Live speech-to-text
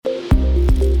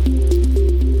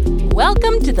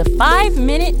Welcome to the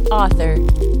 5-Minute Author,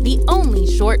 the only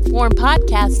short-form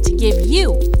podcast to give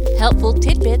you helpful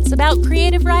tidbits about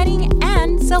creative writing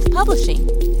and self-publishing.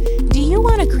 Do you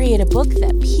want to create a book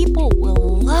that people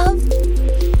will love?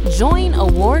 Join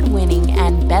award-winning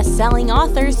and best-selling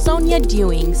author Sonia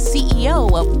Dewing,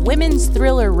 CEO of Women's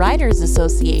Thriller Writers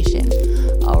Association,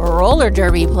 a roller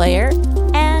derby player,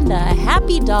 and a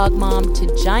happy dog mom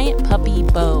to giant puppy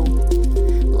Bo.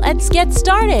 Let's get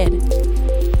started!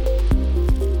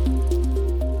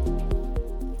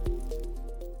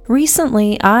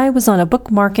 Recently, I was on a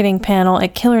book marketing panel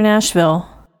at Killer Nashville,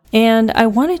 and I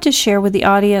wanted to share with the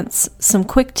audience some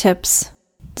quick tips.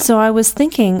 So I was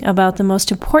thinking about the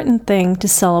most important thing to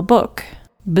sell a book,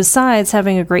 besides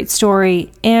having a great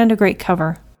story and a great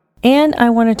cover. And I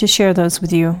wanted to share those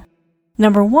with you.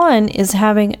 Number 1 is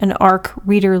having an ARC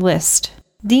reader list.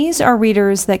 These are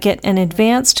readers that get an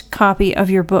advanced copy of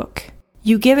your book.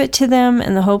 You give it to them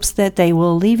in the hopes that they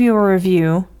will leave you a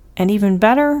review, and even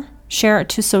better, share it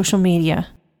to social media.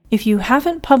 If you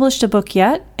haven't published a book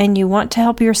yet and you want to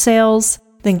help your sales,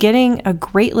 then getting a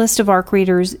great list of ARC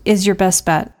readers is your best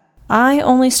bet. I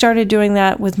only started doing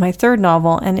that with my 3rd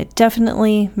novel, and it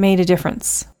definitely made a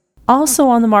difference. Also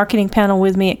on the marketing panel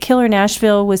with me at Killer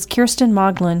Nashville was Kirsten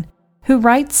Moglin, who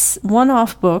writes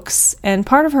one-off books, and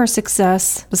part of her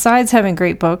success, besides having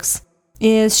great books,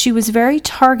 is she was very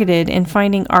targeted in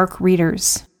finding ARC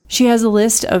readers. She has a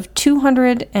list of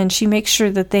 200, and she makes sure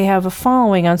that they have a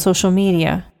following on social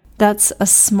media. That's a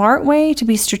smart way to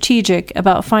be strategic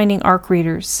about finding ARC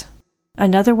readers.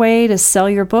 Another way to sell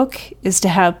your book is to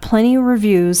have plenty of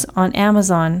reviews on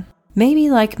Amazon. Maybe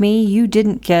like me, you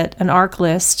didn't get an ARC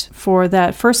list for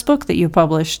that first book that you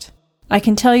published. I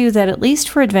can tell you that at least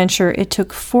for Adventure, it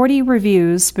took 40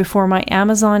 reviews before my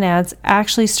Amazon ads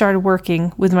actually started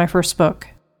working with my first book.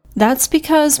 That's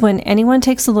because when anyone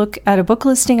takes a look at a book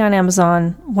listing on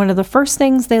Amazon, one of the first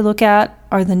things they look at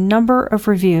are the number of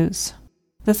reviews.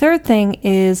 The third thing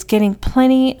is getting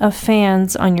plenty of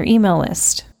fans on your email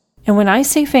list. And when I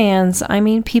say fans, I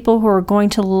mean people who are going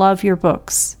to love your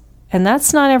books. And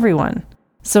that's not everyone.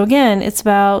 So again, it's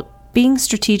about being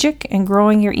strategic and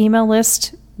growing your email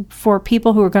list for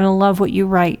people who are going to love what you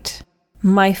write.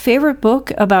 My favorite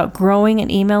book about growing an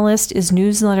email list is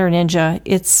Newsletter Ninja.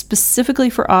 It's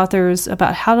specifically for authors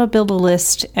about how to build a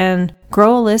list and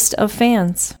grow a list of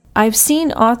fans. I've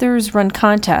seen authors run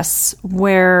contests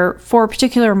where for a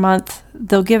particular month,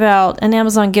 they'll give out an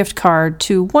Amazon gift card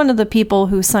to one of the people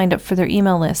who signed up for their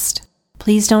email list.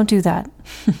 Please don't do that.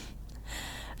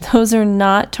 Those are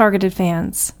not targeted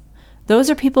fans.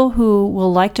 Those are people who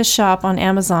will like to shop on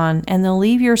Amazon, and they'll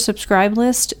leave your subscribe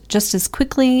list just as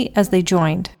quickly as they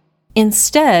joined.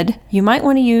 Instead, you might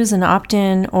want to use an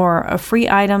opt-in or a free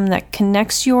item that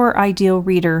connects your ideal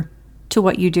reader to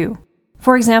what you do.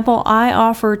 For example, I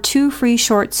offer 2 free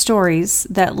short stories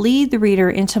that lead the reader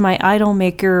into my Idol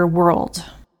Maker world.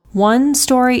 One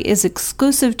story is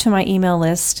exclusive to my email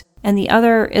list, and the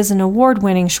other is an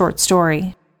award-winning short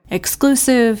story.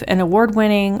 Exclusive and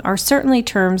award-winning are certainly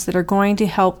terms that are going to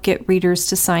help get readers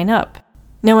to sign up.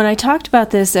 Now, when I talked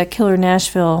about this at Killer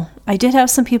Nashville, I did have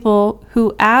some people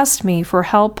who asked me for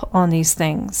help on these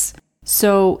things.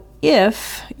 So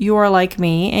if you are like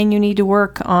me and you need to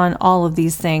work on all of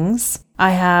these things, I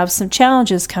have some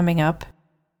challenges coming up.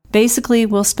 Basically,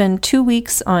 we'll spend 2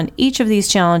 weeks on each of these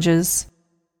challenges,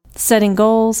 setting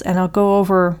goals, and I'll go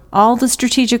over all the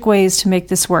strategic ways to make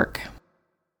this work.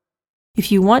 If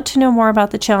you want to know more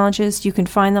about the challenges, you can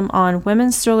find them on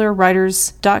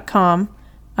women'sthrillerwriters.com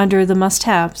under the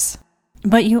must-haves.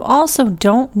 But you also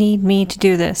don't need me to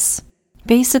do this.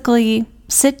 Basically,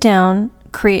 sit down,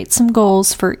 create some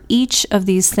goals for each of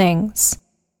these things.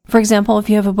 For example, if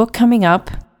you have a book coming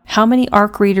up, how many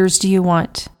ARC readers do you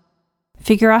want?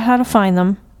 Figure out how to find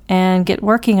them and get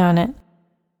working on it.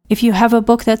 If you have a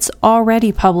book that's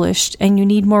already published and you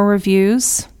need more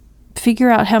reviews, figure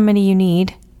out how many you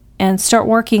need and start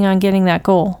working on getting that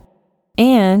goal.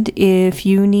 And if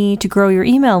you need to grow your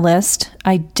email list,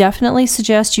 I definitely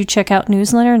suggest you check out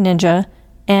Newsletter Ninja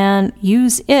and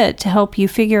use it to help you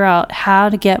figure out how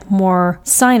to get more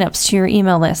signups to your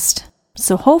email list.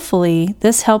 So hopefully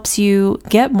this helps you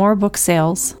get more book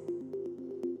sales.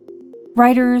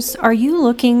 Writers, are you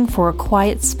looking for a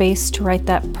quiet space to write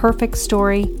that perfect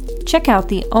story? Check out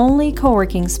the only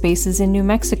co-working spaces in New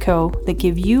Mexico that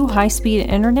give you high-speed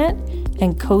internet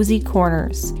and cozy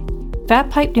corners. Fat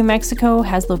Pipe New Mexico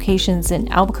has locations in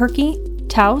Albuquerque,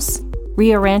 Taos,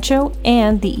 Rio Rancho,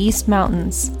 and the East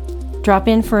Mountains. Drop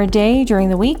in for a day during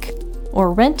the week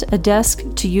or rent a desk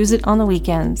to use it on the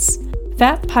weekends.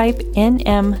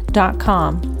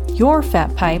 FatPipeNM.com, your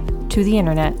fat pipe to the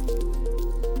internet.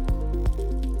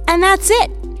 And that's it.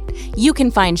 You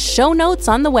can find show notes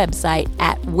on the website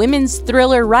at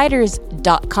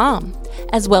womensthrillerwriters.com,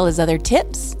 as well as other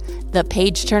tips, the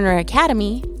Page Turner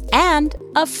Academy, and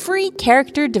a free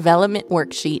character development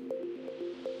worksheet.